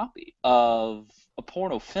gotten a copy of a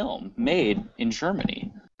porno film made in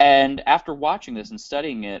Germany. And after watching this and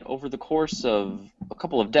studying it over the course of a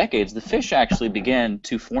couple of decades, the fish actually began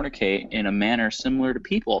to fornicate in a manner similar to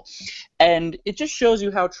people. And it just shows you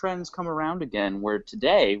how trends come around again, where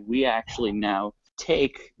today we actually now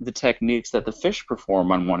take the techniques that the fish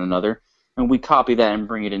perform on one another, and we copy that and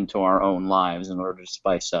bring it into our own lives in order to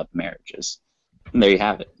spice up marriages. And there you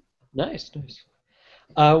have it. Nice.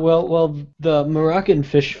 Well, the Moroccan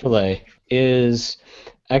fish fillet is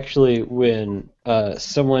actually when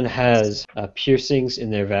someone has piercings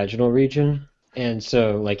in their vaginal region, and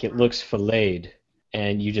so like it looks filleted,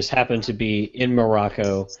 and you just happen to be in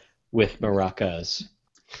Morocco with maracas.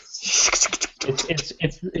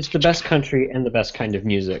 It's the best country and the best kind of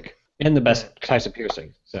music and the best types of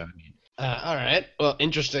piercing. So I mean. All right. Well,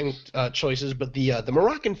 interesting choices, but the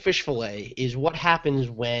Moroccan fish fillet is what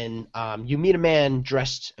happens when you meet a man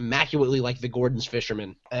dressed immaculately like the Gordon's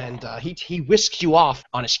fisherman, and he whisks you off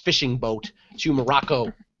on his fishing boat to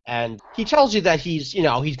Morocco, and he tells you that he's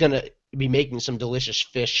gonna be making some delicious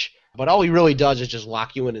fish, but all he really does is just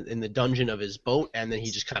lock you in the dungeon of his boat, and then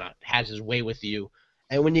he just kind of has his way with you.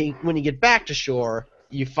 And when you get back to shore,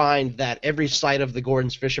 you find that every sight of the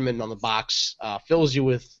Gordon's fisherman on the box fills you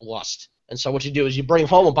with lust. And so what you do is you bring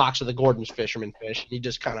home a box of the Gordon's fisherman fish, and you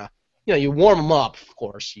just kind of, you warm them up, of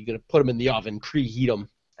course. You're going to put them in the oven, preheat them.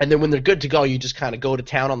 And then when they're good to go, you just kind of go to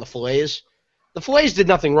town on the fillets. The fillets did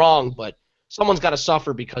nothing wrong, but someone's got to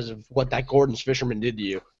suffer because of what that Gordon's fisherman did to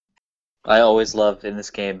you. I always love in this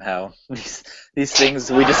game how these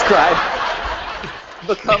things we describe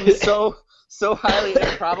become so highly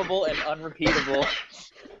improbable and unrepeatable.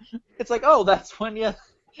 It's like, oh, that's when you...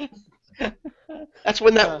 That's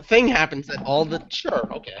when that thing happens that all the... Sure,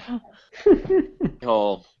 okay.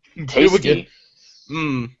 Oh, tasty.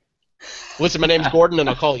 Listen, my name's Gordon, and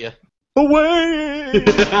I'll call you. Away!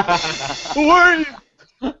 Away!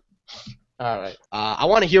 All right. I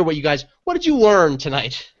want to hear what did you learn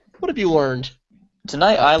tonight? What have you learned?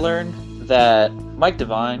 Tonight I learned that Mike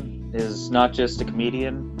Devine is not just a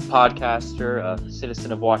comedian, podcaster, a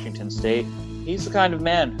citizen of Washington State. He's the kind of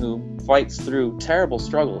man who fights through terrible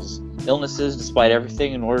struggles, illnesses, despite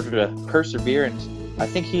everything in order to persevere, and I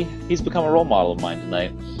think he's become a role model of mine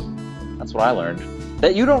tonight. That's what I learned.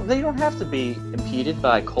 That you don't have to be impeded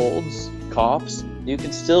by colds, coughs. You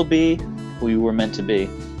can still be who you were meant to be.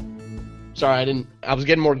 Sorry, I was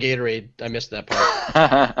getting more Gatorade. I missed that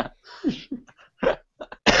part.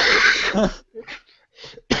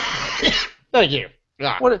 Thank you.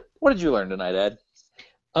 What did you learn tonight, Ed?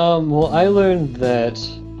 Well, I learned that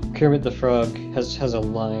Kermit the Frog has a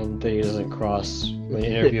line that he doesn't cross when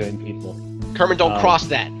interviewing people. Kermit, don't cross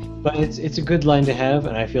that. But it's a good line to have,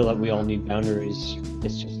 and I feel that we all need boundaries.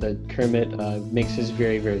 It's just that Kermit makes his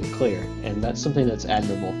very, very clear, and that's something that's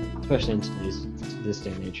admirable, especially in this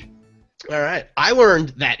day and age. All right. I learned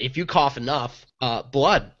that if you cough enough,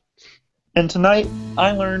 blood. And tonight,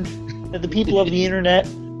 I learned that the people of the internet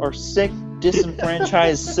are sick,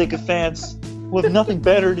 disenfranchised sycophants who have nothing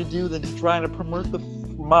better to do than to try to promote the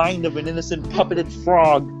mind of an innocent puppeted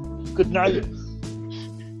frog. Good night.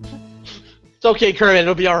 It's okay, Kermit.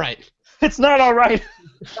 It'll be all right. It's not all right.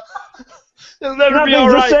 It'll never Nothing's be all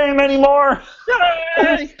right. the same anymore.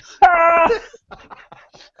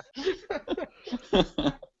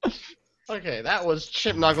 Okay, that was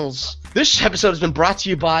Chip Knuckles. This episode has been brought to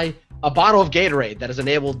you by a bottle of Gatorade that has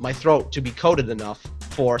enabled my throat to be coated enough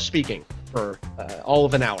for speaking. for all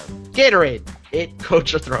of an hour. Gatorade, it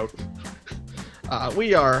coats your throat.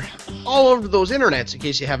 We are all over those internets, in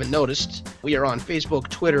case you haven't noticed. We are on Facebook,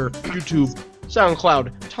 Twitter, YouTube,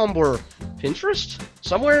 SoundCloud, Tumblr, Pinterest?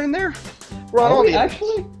 Somewhere in there? We're on all the...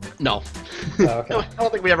 actually? No. Oh, okay. I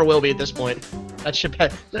don't think we ever will be at this point. That ship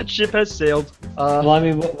has sailed. Well, I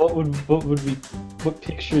mean, what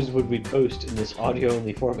pictures would we post in this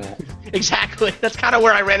audio-only format? Exactly. That's kind of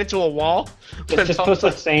where I ran into a wall. Just post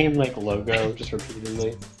the same like logo, just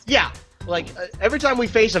repeatedly. Yeah. Like, every time we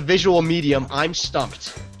face a visual medium, I'm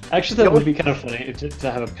stumped. Actually, that would be kind of funny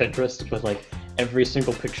to have a Pinterest with like every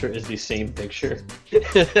single picture is the same picture.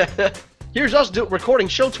 Here's us recording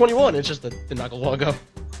show 21. It's just the Knuckle logo.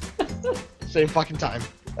 Same fucking time.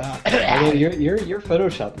 Although your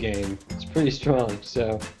Photoshop game is pretty strong,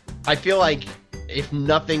 so I feel like, if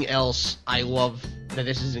nothing else, I love that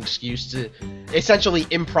this is an excuse to essentially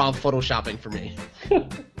improv photoshopping for me.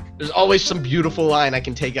 There's always some beautiful line I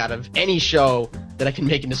can take out of any show that I can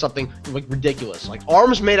make into something like ridiculous. Like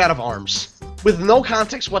arms made out of arms. With no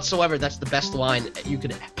context whatsoever, that's the best line you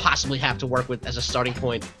could possibly have to work with as a starting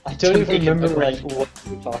point. I don't even make it remember a like what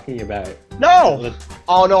you were talking about. No!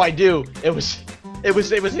 Oh no, I do. It'd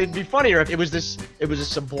be funnier if it was a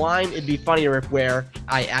sublime. It'd be funnier if where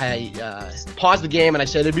I paused the game and I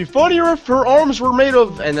said it'd be funnier if her arms were made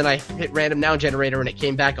of, and then I hit random noun generator and it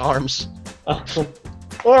came back arms.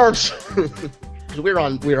 Arms. We're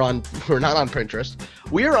not on Pinterest.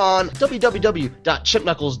 We're on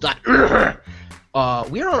www.chimpknuckles.org.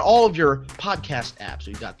 We're on all of your podcast apps.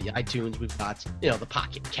 We've got the iTunes, we've got the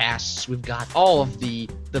Pocket Casts, we've got all of the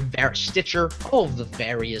Stitcher, all of the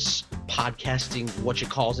various podcasting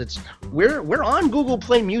we're on Google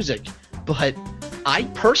Play Music, but I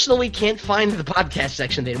personally can't find the podcast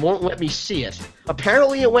section. They won't let me see it.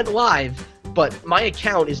 Apparently it went live, but my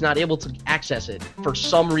account is not able to access it for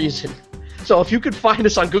some reason. So if you could find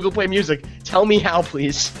us on Google Play Music, tell me how,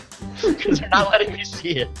 please. Because they're not letting me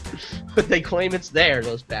see it. But they claim it's there,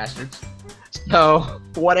 those bastards. So,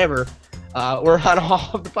 whatever. We're on all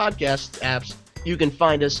of the podcast apps. You can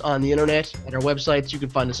find us on the internet, at our websites. You can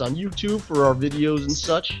find us on YouTube for our videos and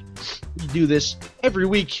such. We do this every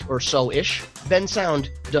week or so-ish. Ben Sound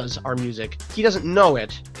does our music. He doesn't know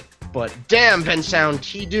it, but damn, Ben Sound,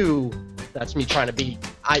 he do. That's me trying to be...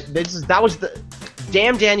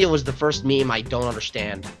 Damn Daniel was the first meme I don't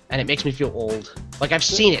understand, and it makes me feel old. Like, I've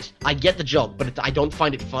seen it, I get the joke, but I don't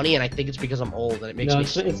find it funny, and I think it's because I'm old, and it makes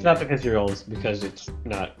me... No, it's not because you're old, it's because it's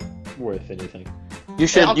not worth anything. You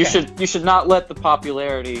should Okay. you should not let the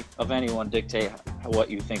popularity of anyone dictate what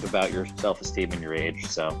you think about your self-esteem and your age.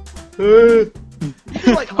 So,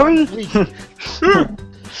 like, on Fleek.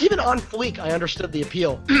 Even on Fleek, I understood the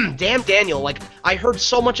appeal. Damn Daniel, like, I heard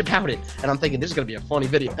so much about it, and I'm thinking, this is gonna be a funny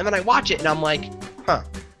video. And then I watch it, and I'm like,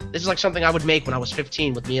 this is like something I would make when I was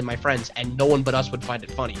 15 with me and my friends, and no one but us would find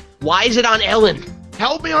it funny. Why is it on Ellen?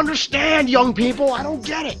 Help me understand, young people, I don't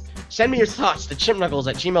get it. Send me your thoughts to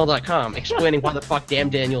chimpknuckles@gmail.com explaining why the fuck Damn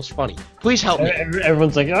Daniel's funny. Please help me.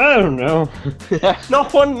 Everyone's like, I don't know. No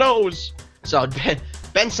one knows. So,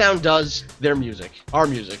 Ben Sound does their music, our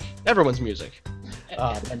music, everyone's music.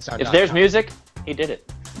 if there's music, he did it.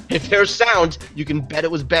 If there's sound, you can bet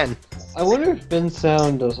it was Ben. I wonder if Ben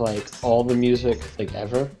Sound does like all the music like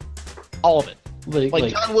ever. All of it.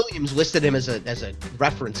 Like John Williams listed him as a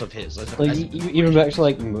reference of his. Even back to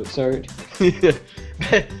like Mozart.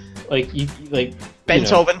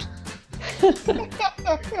 Beethoven.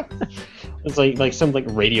 It's like some like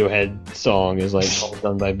Radiohead song is like all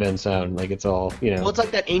done by Ben Sound. Like it's all Well, it's like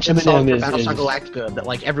that ancient Eminem song for is- Battlestar Galactica that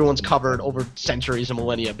like everyone's covered over centuries and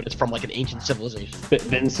millennia, but it's from like an ancient civilization.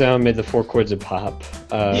 Ben Sound made the 4 chords of pop.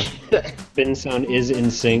 Ben Sound is in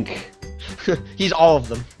sync. He's all of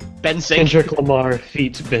them. Ben Sink. Kendrick Lamar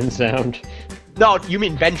feats Ben Sound. No, you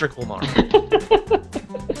mean Bendrick Lamar.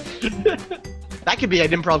 That could be an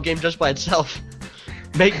improv game just by itself.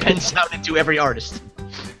 Make Ben Sound into every artist.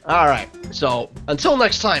 Alright, so until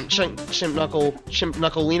next time, Chimp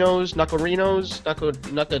Knuckleinos,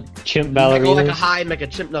 Chimp Go like a ballerinas. high, make a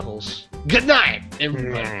Chimp Knuckles. Good night,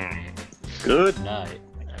 everybody. Good night.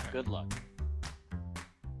 Good luck.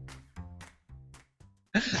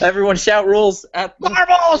 Everyone shout rules at the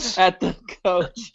Marbles! at the coach.